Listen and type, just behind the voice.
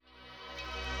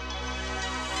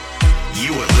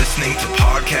You are listening to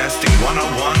Podcasting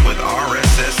 101 with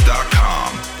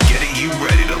RSS.com, getting you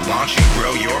ready to launch and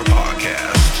grow your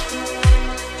podcast.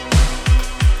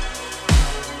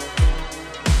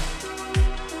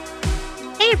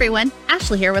 Hey everyone,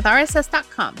 Ashley here with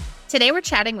RSS.com. Today we're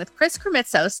chatting with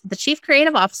Krimitsos, the Chief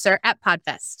Creative Officer at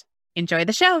Podfest. Enjoy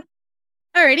the show.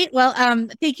 Alrighty, well,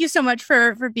 thank you so much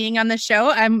for being on the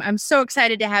show. I'm so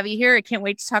excited to have you here. I can't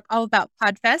wait to talk all about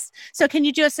Podfest. So can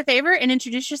you do us a favor and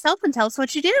introduce yourself and tell us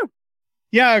what you do?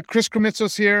 Yeah,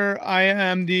 Krimitsos here. I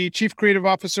am the Chief Creative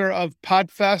Officer of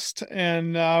Podfest,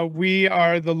 and we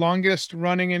are the longest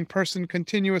running in-person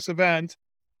continuous event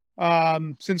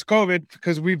since COVID,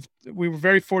 because we were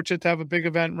very fortunate to have a big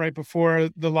event right before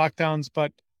the lockdowns.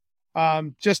 But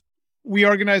we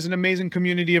organize an amazing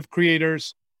community of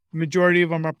creators. The majority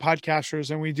of them are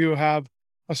podcasters, and we do have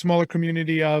a smaller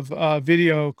community of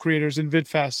video creators and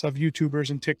VidFests, of YouTubers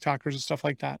and TikTokers and stuff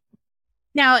like that.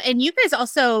 Now, and you guys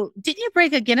also, didn't you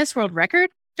break a Guinness World Record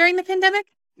during the pandemic?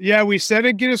 Yeah, we set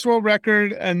a Guinness World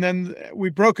Record, and then we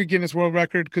broke a Guinness World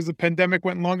Record because the pandemic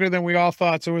went longer than we all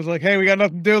thought. So it was like, hey, we got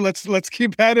nothing to do. Let's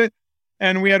keep at it.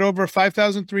 And we had over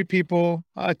 5,003 people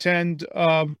attend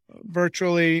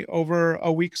virtually over a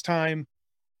week's time.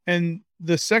 And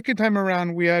the second time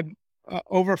around, we had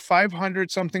over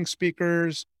 500 something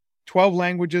speakers, 12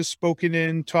 languages spoken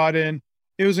in, taught in.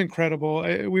 It was incredible.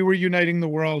 We were uniting the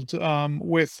world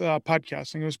with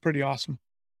podcasting. It was pretty awesome.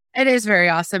 It is very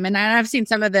awesome. And I've seen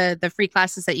some of the free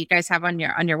classes that you guys have on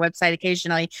your website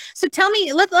occasionally. So tell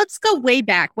me, let's go way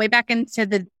back into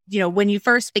the, when you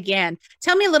first began.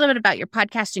 Tell me a little bit about your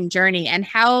podcasting journey and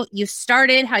how you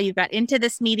started, how you got into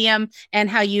this medium, and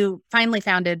how you finally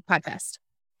founded Podfest.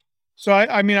 So,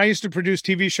 I used to produce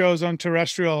TV shows on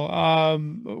terrestrial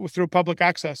through public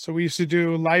access. So we used to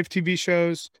do live TV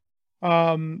shows,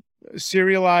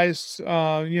 serialized,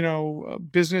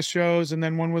 business shows. And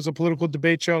then one was a political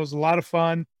debate show. It was a lot of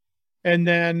fun. And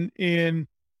then in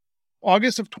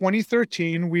August of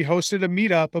 2013, we hosted a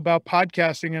meetup about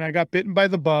podcasting, and I got bitten by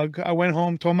the bug. I went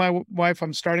home, told my wife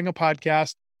I'm starting a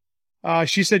podcast.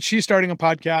 She said she's starting a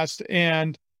podcast,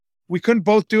 and we couldn't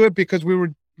both do it because we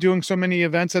were doing so many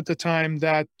events at the time.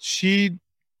 That she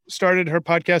started her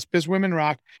podcast, Biz Women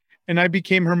Rock, and I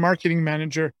became her marketing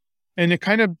manager. And it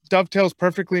kind of dovetails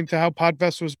perfectly into how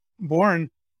Podfest was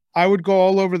born. I would go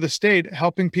all over the state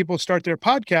helping people start their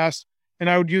podcasts,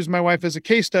 and I would use my wife as a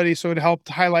case study, so it helped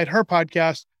highlight her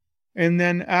podcast. And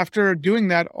then after doing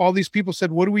that, all these people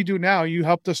said, what do we do now? You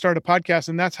helped us start a podcast.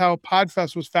 And that's how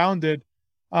Podfest was founded,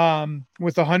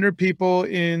 with 100 people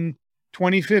in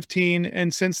 2015.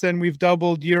 And since then, we've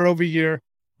doubled year over year.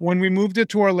 When we moved it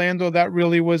to Orlando, that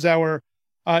really was our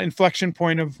inflection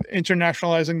point of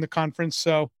internationalizing the conference.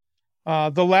 So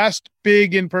the last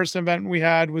big in-person event we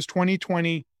had was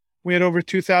 2020. We had over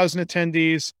 2,000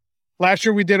 attendees. Last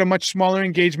year, we did a much smaller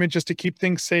engagement just to keep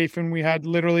things safe. And we had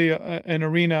literally an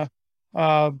arena,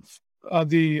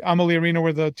 the Amalie Arena,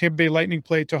 where the Tampa Bay Lightning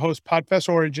played, to host Podfest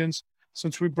Origins,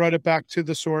 since we brought it back to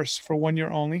the source for 1 year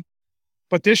only.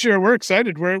 But this year, we're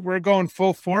excited. We're going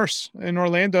full force in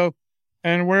Orlando.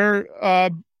 And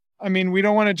we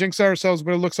don't want to jinx ourselves,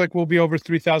 but it looks like we'll be over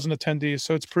 3,000 attendees.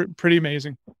 So it's pretty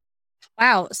amazing.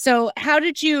 Wow. So how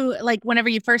did you, whenever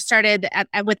you first started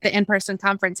with the in-person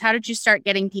conference, how did you start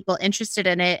getting people interested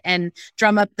in it and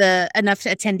drum up enough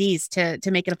attendees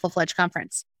to make it a full-fledged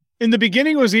conference? In the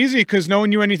beginning, it was easy because no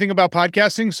one knew anything about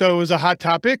podcasting. So it was a hot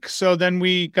topic. So then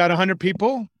we got 100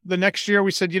 people. The next year we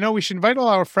said, we should invite all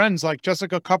our friends like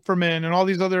Jessica Kupferman and all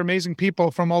these other amazing people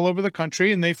from all over the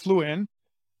country. And they flew in.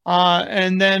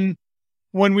 And then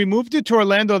when we moved it to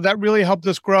Orlando, that really helped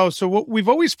us grow. So what we've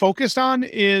always focused on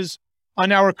is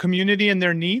on our community and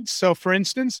their needs. So for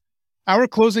instance, our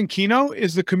closing keynote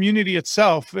is the community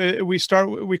itself. We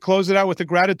close it out with a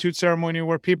gratitude ceremony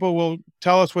where people will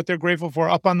tell us what they're grateful for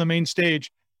up on the main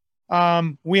stage.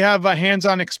 We have a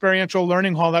hands-on experiential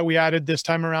learning hall that we added this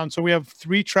time around. So we have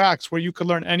 3 tracks where you could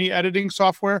learn any editing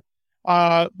software,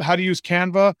 how to use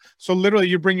Canva. So literally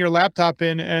you bring your laptop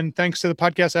in, and thanks to the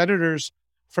podcast editors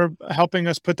for helping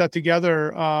us put that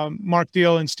together, Mark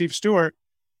Deal and Steve Stewart.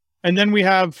 And then we're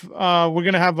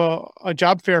going to have a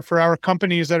job fair for our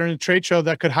companies that are in the trade show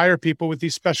that could hire people with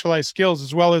these specialized skills,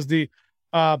 as well as the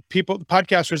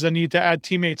podcasters that need to add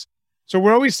teammates. So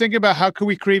we're always thinking about how can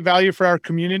we create value for our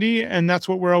community. And that's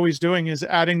what we're always doing, is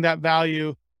adding that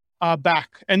value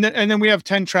back. And then we have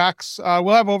 10 tracks.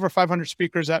 We'll have over 500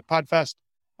 speakers at Podfest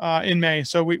in May.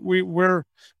 So we're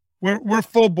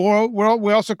full bore.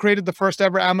 We also created the first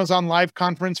ever Amazon Live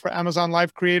conference for Amazon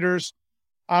Live creators.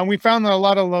 We found that a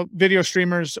lot of video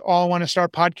streamers all want to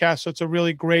start podcasts, so it's a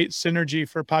really great synergy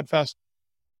for Podfest.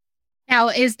 Now,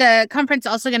 is the conference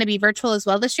also going to be virtual as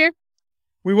well this year?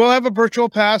 We will have a virtual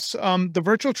pass. The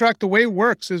virtual track, the way it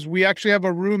works is we actually have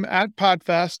a room at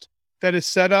Podfest that is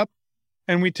set up,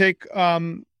 and we take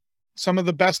some of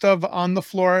the best of on the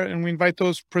floor, and we invite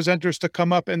those presenters to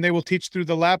come up, and they will teach through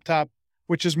the laptop,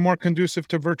 which is more conducive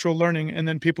to virtual learning, and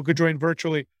then people could join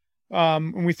virtually.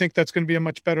 And we think that's going to be a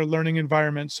much better learning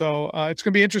environment. So it's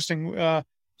going to be interesting.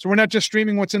 So we're not just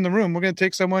streaming what's in the room. We're going to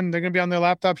take someone, they're going to be on their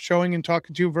laptop showing and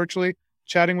talking to you virtually,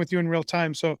 chatting with you in real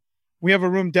time. So we have a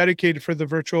room dedicated for the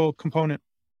virtual component.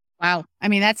 Wow. I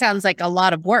mean, that sounds like a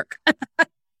lot of work.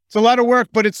 It's a lot of work,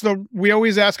 but we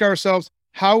always ask ourselves,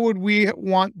 how would we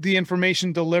want the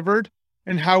information delivered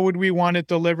and how would we want it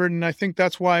delivered? And I think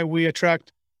that's why we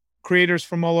attract creators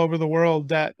from all over the world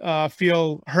that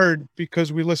feel heard,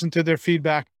 because we listen to their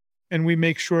feedback and we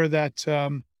make sure that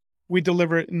we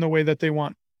deliver it in the way that they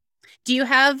want. Do you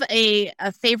have a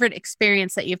favorite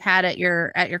experience that you've had at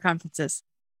your conferences?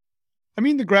 I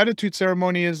mean, the gratitude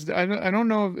ceremony is, I don't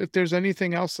know if there's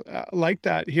anything else like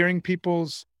that. Hearing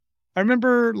I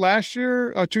remember last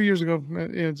year, 2 years ago,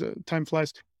 time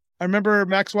flies. I remember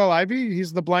Maxwell Ivy,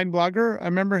 he's the blind blogger. I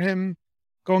remember him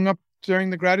going up during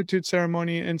the gratitude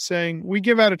ceremony and saying, we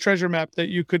give out a treasure map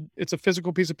it's a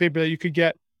physical piece of paper that you could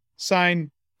get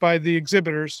signed by the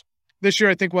exhibitors. This year,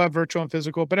 I think we'll have virtual and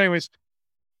physical. But anyways,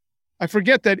 I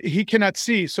forget that he cannot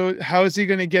see. So how is he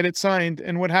going to get it signed?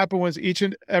 And what happened was each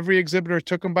and every exhibitor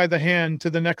took him by the hand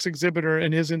to the next exhibitor,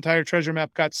 and his entire treasure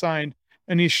map got signed.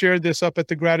 And he shared this up at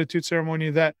the gratitude ceremony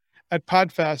that at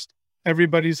Podfest,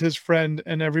 everybody's his friend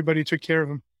and everybody took care of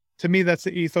him. To me, that's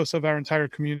the ethos of our entire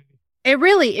community. It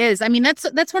really is. I mean, that's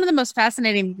one of the most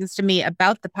fascinating things to me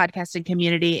about the podcasting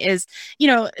community is,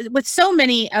 with so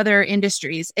many other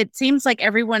industries, it seems like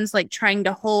everyone's like trying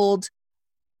to hold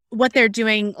what they're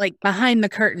doing like behind the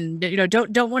curtain.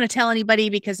 Don't want to tell anybody,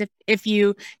 because if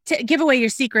you give away your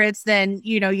secrets, then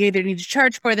you either need to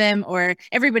charge for them or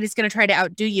everybody's going to try to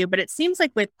outdo you. But it seems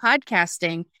like with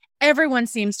podcasting, everyone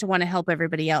seems to want to help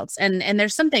everybody else, and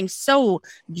there's something so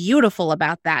beautiful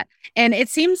about that. And it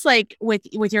seems like with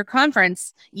your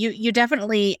conference, you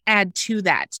definitely add to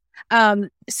that.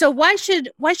 So why should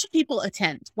people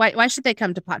attend? Why should they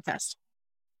come to Podfest?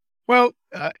 Well,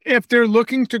 if they're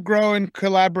looking to grow and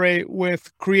collaborate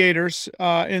with creators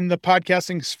in the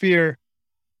podcasting sphere,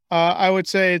 I would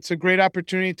say it's a great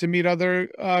opportunity to meet other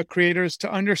creators,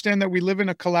 to understand that we live in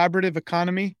a collaborative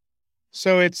economy.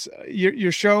 So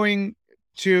you're showing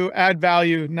to add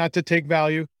value, not to take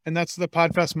value. And that's the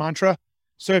Podfest mantra.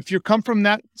 So if you come from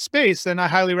that space, then I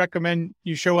highly recommend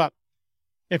you show up.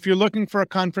 If you're looking for a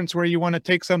conference where you want to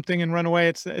take something and run away,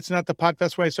 it's not the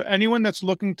Podfest way. So anyone that's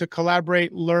looking to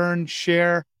collaborate, learn,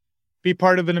 share, be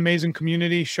part of an amazing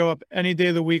community, show up any day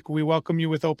of the week. We welcome you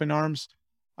with open arms.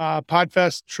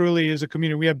 Podfest truly is a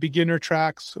community. We have beginner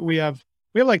tracks. We have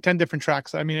like 10 different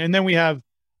tracks. I mean, and then we have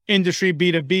industry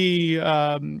B2B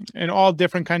and all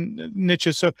different kind of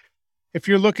niches. So if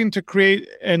you're looking to create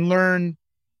and learn,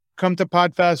 come to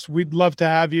Podfest. We'd love to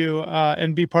have you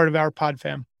and be part of our pod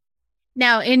fam.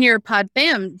 Now, in your pod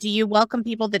fam, do you welcome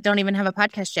people that don't even have a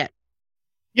podcast yet?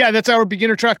 Yeah, that's our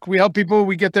beginner track. We help people.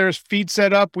 We get their feed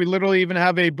set up. We literally even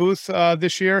have a booth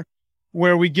this year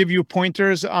where we give you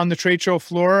pointers on the trade show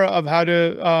floor of how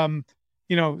to,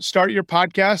 start your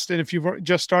podcast. And if you've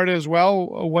just started as well,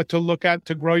 what to look at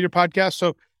to grow your podcast.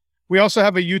 So we also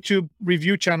have a YouTube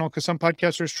review channel, because some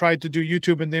podcasters tried to do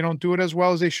YouTube and they don't do it as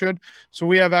well as they should. So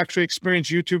we have actually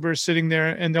experienced YouTubers sitting there,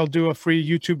 and they'll do a free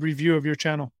YouTube review of your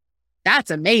channel.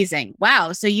 That's amazing.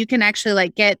 Wow. So you can actually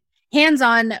get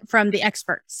hands-on from the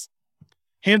experts.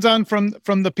 Hands-on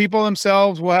from the people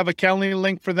themselves. We'll have a Calendly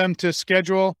link for them to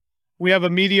schedule. We have a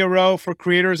media row for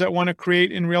creators that want to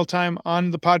create in real time on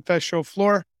the Podfest show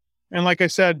floor. And like I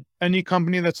said, any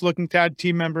company that's looking to add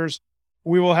team members,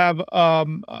 we will have,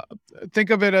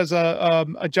 think of it as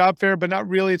a job fair, but not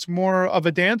really. It's more of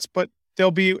a dance, but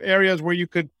there'll be areas where you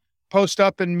could post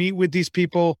up and meet with these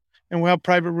people. And we'll have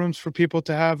private rooms for people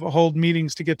to hold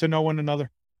meetings to get to know one another.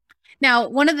 Now,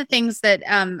 one of the things that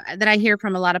I hear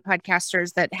from a lot of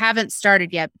podcasters that haven't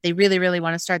started yet, but they really, really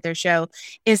want to start their show,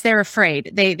 is they're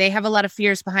afraid. They have a lot of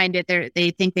fears behind it.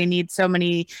 They think they need so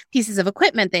many pieces of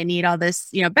equipment. They need all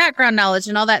this, background knowledge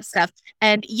and all that stuff.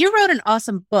 And you wrote an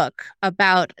awesome book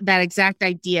about that exact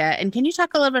idea. And can you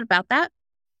talk a little bit about that?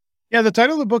 Yeah, the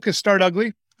title of the book is Start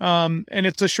Ugly. And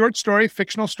it's a short story,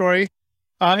 fictional story.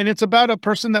 And it's about a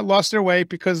person that lost their way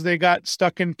because they got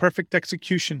stuck in perfect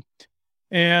execution.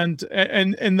 And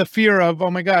the fear of, oh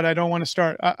my God, I don't want to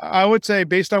start. I would say,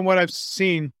 based on what I've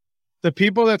seen, the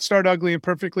people that start ugly and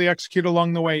perfectly execute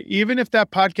along the way, even if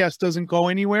that podcast doesn't go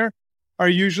anywhere, are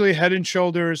usually head and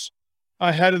shoulders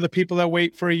ahead of the people that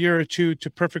wait for a year or two to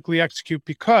perfectly execute,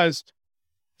 because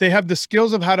they have the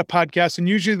skills of how to podcast, and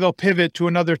usually they'll pivot to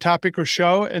another topic or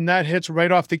show, and that hits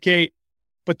right off the gate.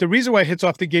 But the reason why it hits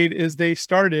off the gate is they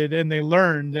started and they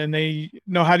learned and they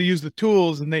know how to use the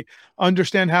tools and they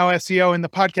understand how SEO in the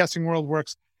podcasting world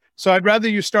works. So I'd rather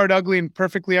you start ugly and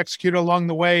perfectly execute along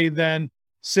the way than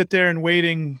sit there and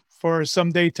waiting for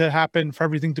someday to happen for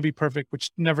everything to be perfect,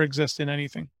 which never exists in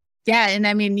anything. Yeah. And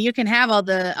I mean, you can have all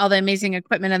the amazing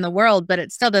equipment in the world, but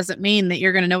it still doesn't mean that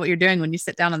you're going to know what you're doing when you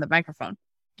sit down on the microphone.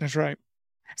 That's right.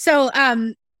 So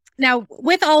now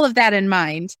with all of that in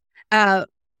mind,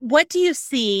 what do you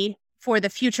see for the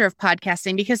future of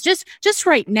podcasting? Because just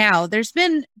right now, there's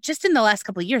been, just in the last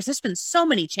couple of years, there's been so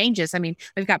many changes. I mean,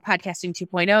 we've got podcasting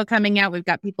 2.0 coming out. We've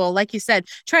got people, like you said,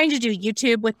 trying to do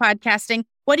YouTube with podcasting.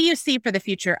 What do you see for the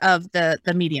future of the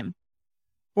medium?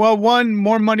 Well, one,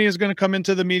 more money is going to come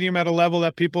into the medium at a level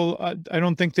that people, I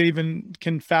don't think they even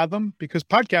can fathom, because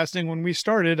podcasting, when we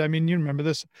started, I mean, you remember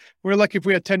this, we were lucky if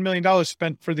we had $10 million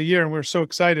spent for the year, and we were so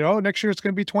excited. Oh, next year it's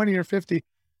going to be 20 or 50.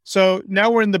 So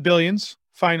now we're in the billions,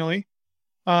 finally.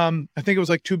 I think it was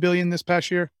like 2 billion this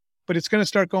past year, but it's going to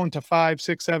start going to 5,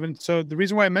 6, 7. So the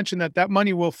reason why I mentioned that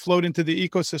money will float into the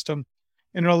ecosystem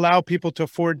and it'll allow people to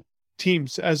afford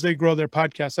teams as they grow their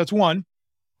podcasts. That's one.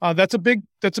 That's a big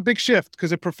shift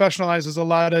because it professionalizes a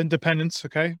lot of independence.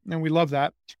 Okay. And we love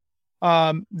that.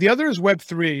 The other is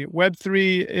Web3.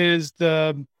 Web3 is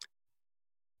the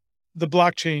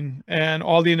blockchain and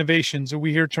all the innovations. And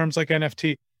we hear terms like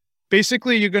NFT.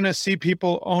 Basically, you're going to see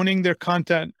people owning their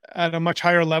content at a much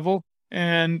higher level,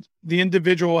 and the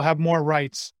individual will have more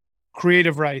rights,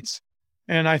 creative rights.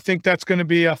 And I think that's going to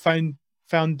be a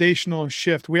foundational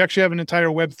shift. We actually have an entire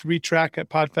Web3 track at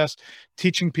Podfest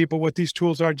teaching people what these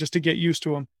tools are just to get used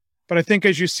to them. But I think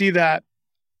as you see that,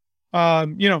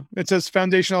 it's as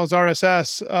foundational as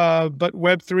RSS, but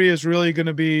Web3 is really going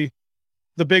to be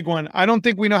the big one. I don't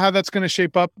think we know how that's going to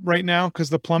shape up right now because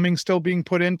the plumbing's still being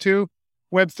put into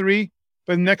Web3,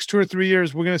 but in the next 2 or 3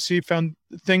 years, we're going to see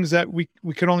things that we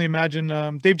could only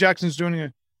imagine. Dave Jackson's doing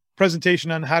a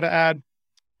presentation on how to add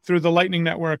through the Lightning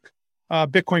Network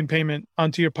Bitcoin payment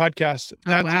onto your podcast.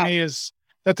 That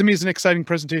to me is an exciting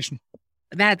presentation.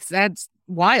 That's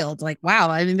wild. Like, wow.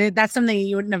 I mean, that's something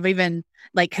you wouldn't have even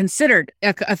considered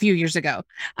a few years ago.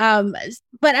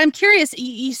 But I'm curious,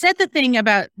 you said the thing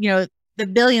about, the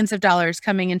billions of dollars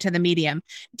coming into the medium.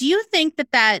 Do you think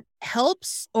that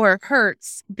helps or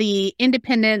hurts the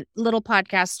independent little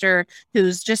podcaster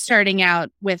who's just starting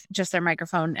out with just their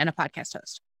microphone and a podcast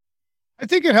host? I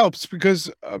think it helps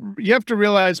because you have to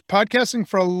realize podcasting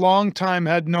for a long time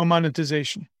had no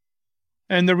monetization.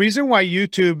 And the reason why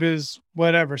YouTube is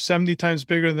 70 times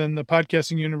bigger than the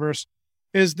podcasting universe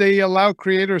is they allow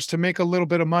creators to make a little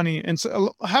bit of money. And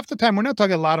so half the time, we're not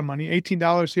talking a lot of money,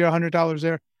 $18 here, $100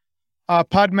 there.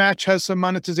 Podmatch has some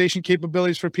monetization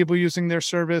capabilities for people using their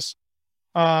service.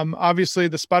 Obviously,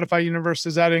 the Spotify universe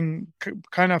is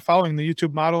kind of following the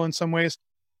YouTube model in some ways.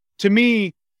 To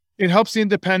me, it helps the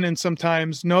independents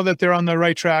sometimes know that they're on the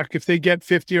right track if they get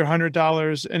 $50 or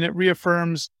 $100, and it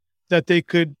reaffirms that they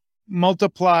could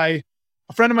multiply.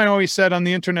 A friend of mine always said on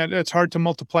the internet, it's hard to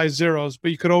multiply zeros,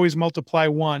 but you could always multiply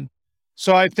one.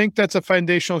 So I think that's a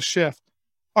foundational shift.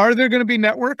 Are there going to be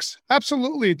networks?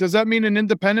 Absolutely. Does that mean an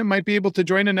independent might be able to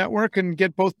join a network and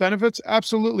get both benefits?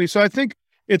 Absolutely. So I think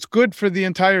it's good for the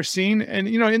entire scene. And,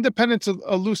 independent's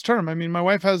a loose term. I mean, my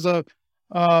wife has a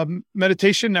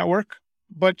meditation network,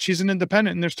 but she's an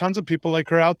independent, and there's tons of people like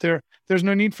her out there. There's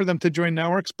no need for them to join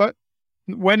networks, but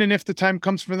when and if the time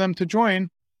comes for them to join,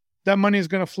 that money is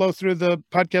going to flow through the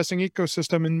podcasting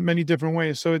ecosystem in many different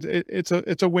ways. So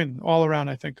it's a win all around,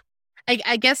 I think.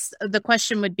 I guess the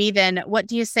question would be then, what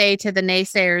do you say to the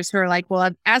naysayers who are like,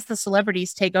 well, as the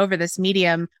celebrities take over this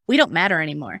medium, we don't matter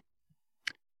anymore?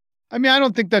 I mean, I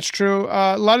don't think that's true.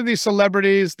 A lot of these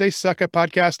celebrities, they suck at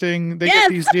podcasting. They get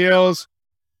these deals.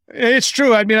 It's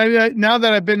true. I mean, now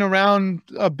that I've been around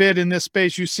a bit in this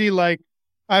space, you see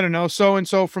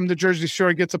so-and-so from the Jersey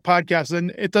Shore gets a podcast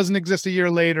and it doesn't exist a year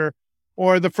later,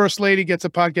 or the first lady gets a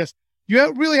podcast.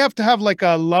 You really have to have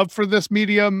a love for this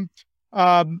medium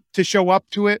to show up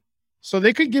to it. So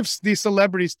they could give these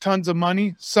celebrities tons of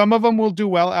money. Some of them will do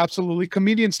well. Absolutely.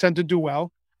 Comedians tend to do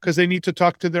well because they need to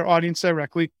talk to their audience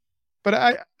directly.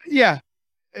 But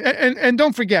and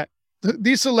don't forget,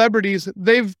 these celebrities,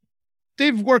 they've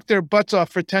worked their butts off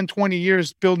for 10, 20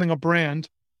 years building a brand.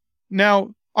 Now,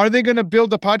 are they going to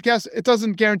build a podcast? It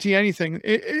doesn't guarantee anything.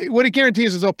 What it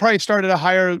guarantees is they'll probably start at a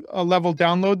higher level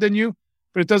download than you,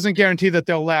 but it doesn't guarantee that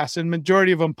they'll last. And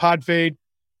majority of them pod fade.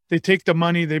 They take the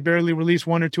money. They barely release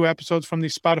 1 or 2 episodes from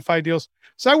these Spotify deals.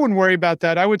 So I wouldn't worry about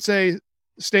that. I would say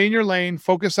stay in your lane,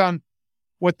 focus on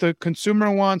what the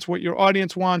consumer wants, what your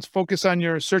audience wants, focus on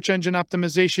your search engine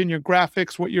optimization, your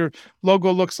graphics, what your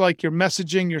logo looks like, your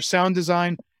messaging, your sound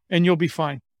design, and you'll be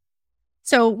fine.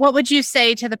 So what would you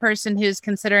say to the person who's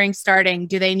considering starting?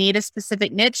 Do they need a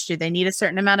specific niche? Do they need a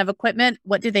certain amount of equipment?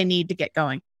 What do they need to get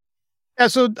going? Yeah,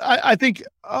 so I think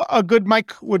a good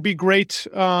mic would be great.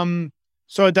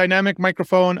 So a dynamic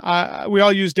microphone, we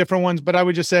all use different ones, but I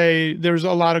would just say there's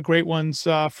a lot of great ones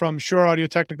from Shure,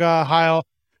 Audio-Technica, Heil.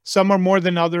 Some are more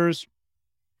than others.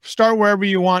 Start wherever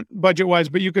you want budget-wise,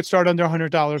 but you could start under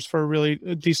 $100 for a really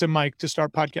decent mic to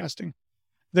start podcasting.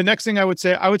 The next thing I would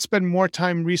say, I would spend more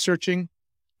time researching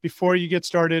before you get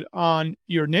started on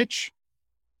your niche,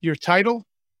 your title,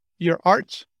 your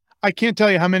art. I can't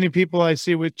tell you how many people I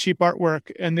see with cheap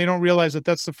artwork and they don't realize that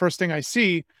that's the first thing I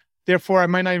see. Therefore, I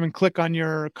might not even click on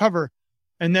your cover.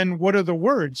 And then what are the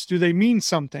words? Do they mean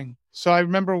something? So I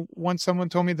remember once someone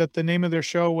told me that the name of their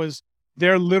show was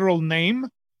their literal name.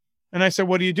 And I said,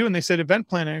 what do you do? And they said, event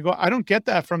planning. I go, I don't get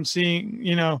that from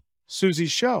seeing,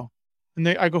 Susie's show. And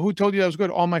I go, who told you that was good?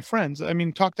 All my friends. I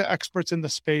mean, talk to experts in the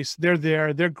space. They're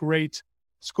there. They're great.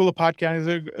 School of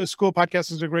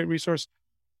Podcasting is a great resource.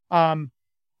 And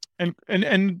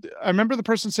I remember the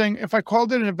person saying, if I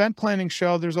called it an event planning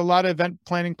show, there's a lot of event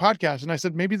planning podcasts. And I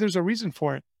said, maybe there's a reason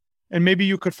for it. And maybe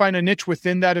you could find a niche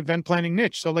within that event planning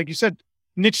niche. So like you said,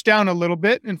 niche down a little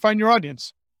bit and find your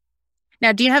audience.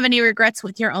 Now, do you have any regrets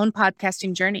with your own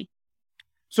podcasting journey?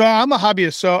 So I'm a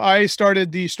hobbyist. So I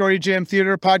started the Story Jam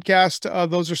Theater podcast.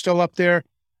 Those are still up there.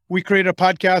 We created a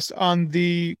podcast on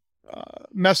the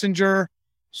Messenger.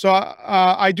 So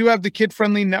I do have the Kid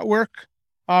Friendly Network.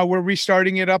 We're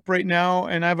restarting it up right now,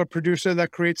 and I have a producer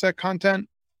that creates that content.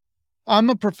 I'm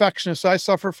a perfectionist. So I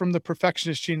suffer from the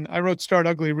perfectionist gene. I wrote Start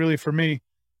Ugly really for me.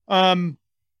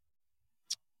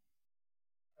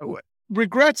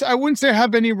 Regrets, I wouldn't say I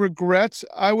have any regrets.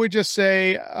 I would just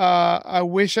say I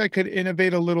wish I could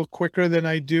innovate a little quicker than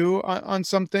I do on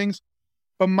some things.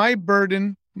 But my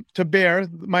burden to bear,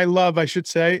 my love, I should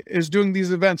say, is doing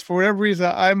these events. For whatever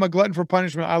reason, I'm a glutton for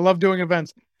punishment. I love doing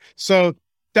events. So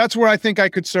that's where I think I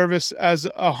could service as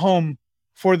a home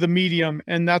for the medium.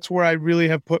 And that's where I really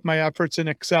have put my efforts in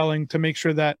excelling to make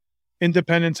sure that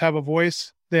independents have a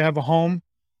voice, they have a home,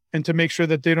 and to make sure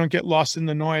that they don't get lost in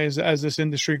the noise as this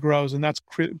industry grows. And that's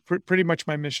pretty much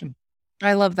my mission.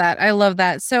 I love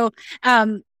that. So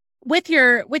with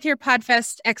your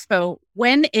Podfest Expo,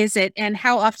 when is it and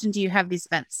how often do you have these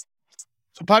events?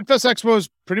 So Podfest Expo is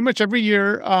pretty much every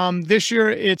year. This year,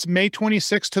 it's May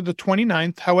 26th to the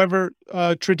 29th. However,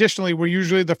 traditionally, we're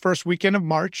usually the first weekend of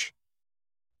March.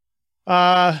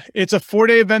 It's a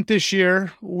 4-day event this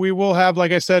year. We will have,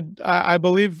 like I said,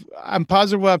 I'm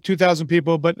positive we'll have 2,000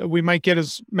 people, but we might get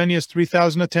as many as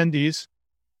 3,000 attendees.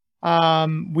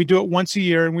 We do it once a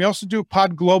year, and we also do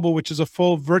Pod Global, which is a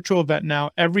full virtual event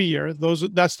now every year.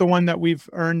 That's the one that we've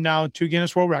earned now 2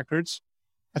 Guinness World Records.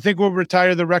 I think we'll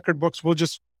retire the record books. We'll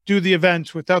just do the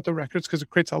event without the records because it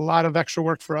creates a lot of extra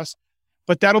work for us.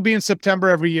 But that'll be in September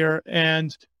every year,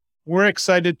 and we're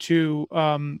excited to,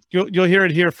 you'll hear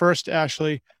it here first,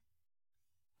 Ashley.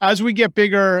 As we get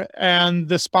bigger and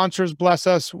the sponsors bless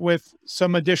us with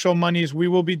some additional monies, we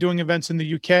will be doing events in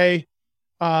the UK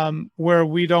where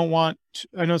we don't want,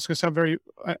 I know it's going to sound very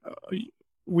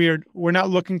weird. We're not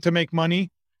looking to make money.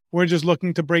 We're just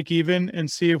looking to break even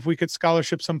and see if we could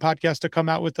scholarship some podcasts to come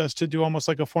out with us to do almost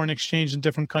like a foreign exchange in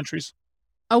different countries.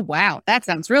 Oh, wow. That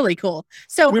sounds really cool.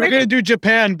 So we were going to do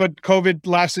Japan, but COVID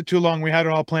lasted too long. We had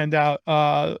it all planned out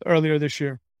earlier this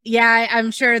year. Yeah,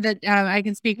 I'm sure that I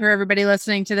can speak for everybody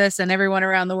listening to this and everyone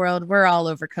around the world. We're all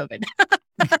over COVID.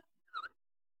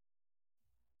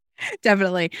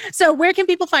 Definitely. So where can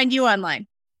people find you online?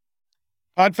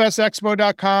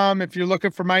 Podfestexpo.com. If you're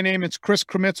looking for my name, it's Chris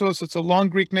Krimitsos. It's a long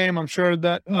Greek name. I'm sure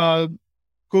that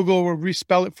Google will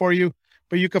respell it for you,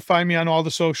 but you can find me on all the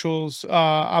socials.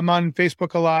 I'm on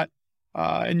Facebook a lot,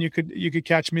 and you could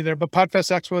catch me there. But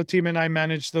Podfest Expo, the team and I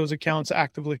manage those accounts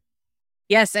actively.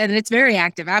 Yes, and it's very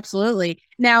active. Absolutely.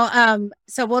 Now,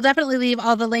 so we'll definitely leave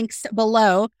all the links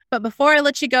below. But before I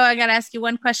let you go, I got to ask you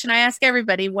one question I ask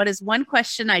everybody. What is one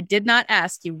question I did not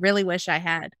ask you really wish I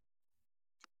had?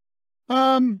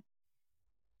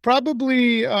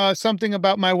 Probably something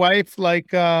about my wife,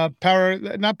 like not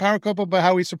power couple, but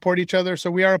how we support each other.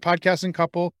 So we are a podcasting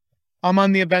couple. I'm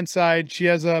on the event side. She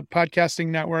has a podcasting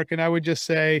network. And I would just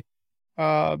say,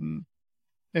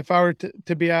 if I were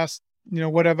to be asked,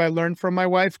 what have I learned from my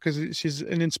wife? Because she's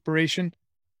an inspiration.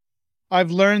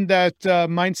 I've learned that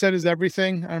mindset is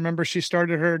everything. I remember she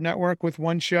started her network with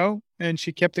one show and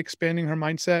she kept expanding her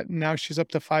mindset. And now she's up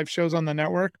to 5 shows on the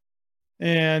network.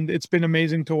 And it's been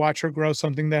amazing to watch her grow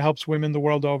something that helps women the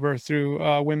world over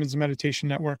through Women's Meditation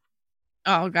Network.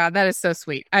 Oh, God, that is so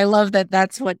sweet. I love that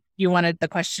that's what you wanted the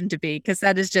question to be, because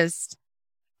that is just,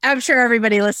 I'm sure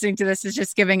everybody listening to this is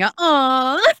just giving a,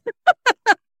 oh.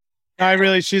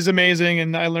 She's amazing.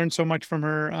 And I learned so much from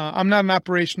her. I'm not an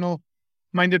operational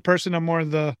minded person. I'm more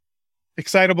the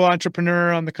excitable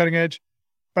entrepreneur on the cutting edge,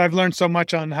 but I've learned so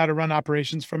much on how to run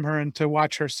operations from her, and to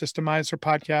watch her systemize her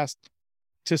podcast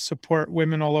to support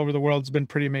women all over the world has been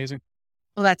pretty amazing.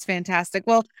 Well, that's fantastic.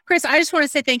 Well, Chris, I just want to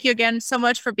say thank you again so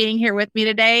much for being here with me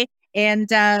today. And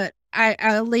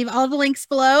I'll leave all the links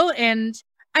below. And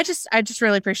I just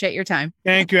really appreciate your time.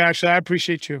 Thank you, Ashley. I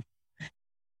appreciate you.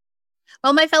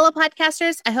 Well, my fellow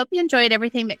podcasters, I hope you enjoyed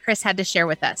everything that Chris had to share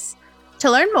with us. To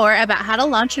learn more about how to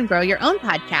launch and grow your own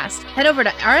podcast, head over to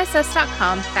rss.com/blog.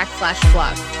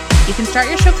 You can start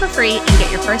your show for free and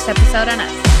get your first episode on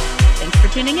us. Thanks for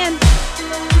tuning in.